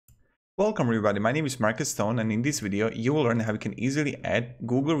Welcome everybody, my name is Marcus Stone, and in this video you will learn how you can easily add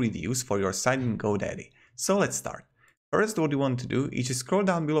Google reviews for your site in GoDaddy. So let's start. First, what you want to do is just scroll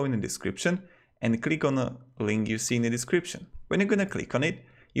down below in the description and click on a link you see in the description. When you're gonna click on it,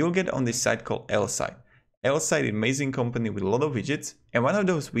 you'll get on this site called Placeit. Placeit is an amazing company with a lot of widgets, and one of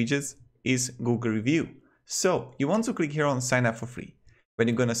those widgets is Google Review. So you want to click here on sign up for free. When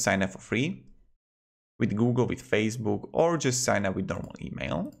you're gonna sign up for free with Google, with Facebook, or just sign up with normal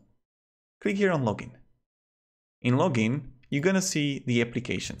email, click here on login. In login, you're gonna see the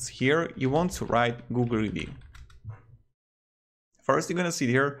applications. Here, you want to write Google Review. First, you're gonna see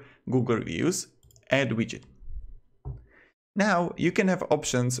here Google Reviews, add widget. Now, you can have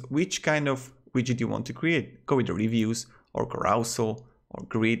options which kind of widget you want to create. Go with the reviews, or carousel, or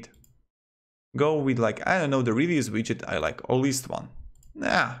grid. Go with like, I don't know, the reviews widget I like, or list one.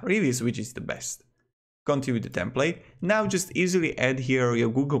 Nah, reviews widget is the best. Continue with the template. Now just easily add here your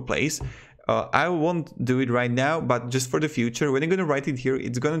Google place. I won't do it right now, but just for the future, when you're gonna write it here,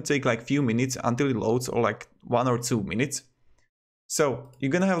 it's gonna take like few minutes until it loads, or like 1 or 2 minutes. So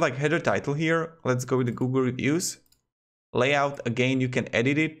you're gonna have like header title here. Let's go with the Google reviews. Layout, again, you can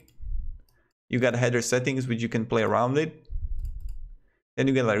edit it. You got header settings, which you can play around it. Then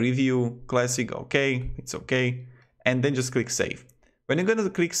you get like review, classic, okay, it's okay. And then just click save. When you're gonna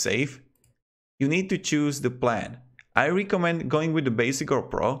click save, you need to choose the plan. I recommend going with the basic or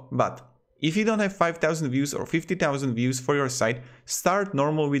pro, but if you don't have 5,000 views or 50,000 views for your site, start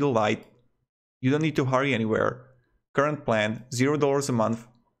normal with a light. You don't need to hurry anywhere. Current plan, $0 a month.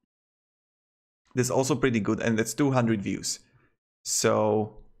 That's also pretty good, and that's 200 views.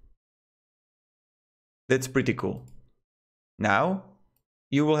 So that's pretty cool. Now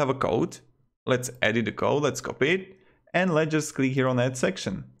you will have a code. Let's edit the code, let's copy it, and let's just click here on add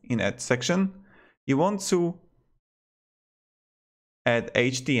section. In add section, you want to add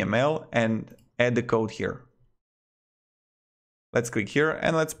HTML and add the code here. Let's click here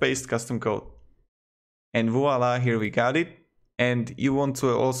and let's paste custom code. And voila, here we got it. And you want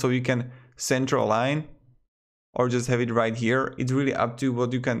to also, you can center align or just have it right here. It's really up to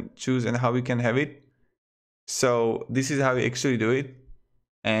what you can choose and how you can have it. So this is how you actually do it.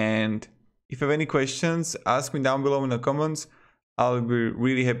 And if you have any questions, ask me down below in the comments. I'll be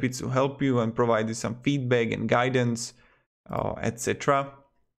really happy to help you and provide you some feedback and guidance, etc.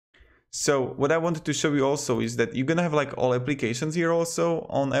 So what I wanted to show you also is that you're gonna have like all applications here also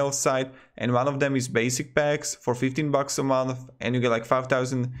on Placeit, and one of them is basic packs for $15 a month, and you get like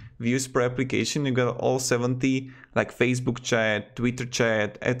 5,000 views per application. You got all 70 like Facebook chat, Twitter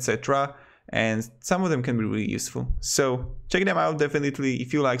chat, etc. And some of them can be really useful. So check them out definitely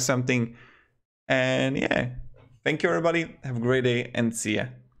if you like something. And yeah. Thank you everybody, have a great day and see ya.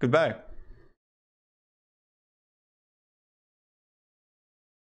 Goodbye.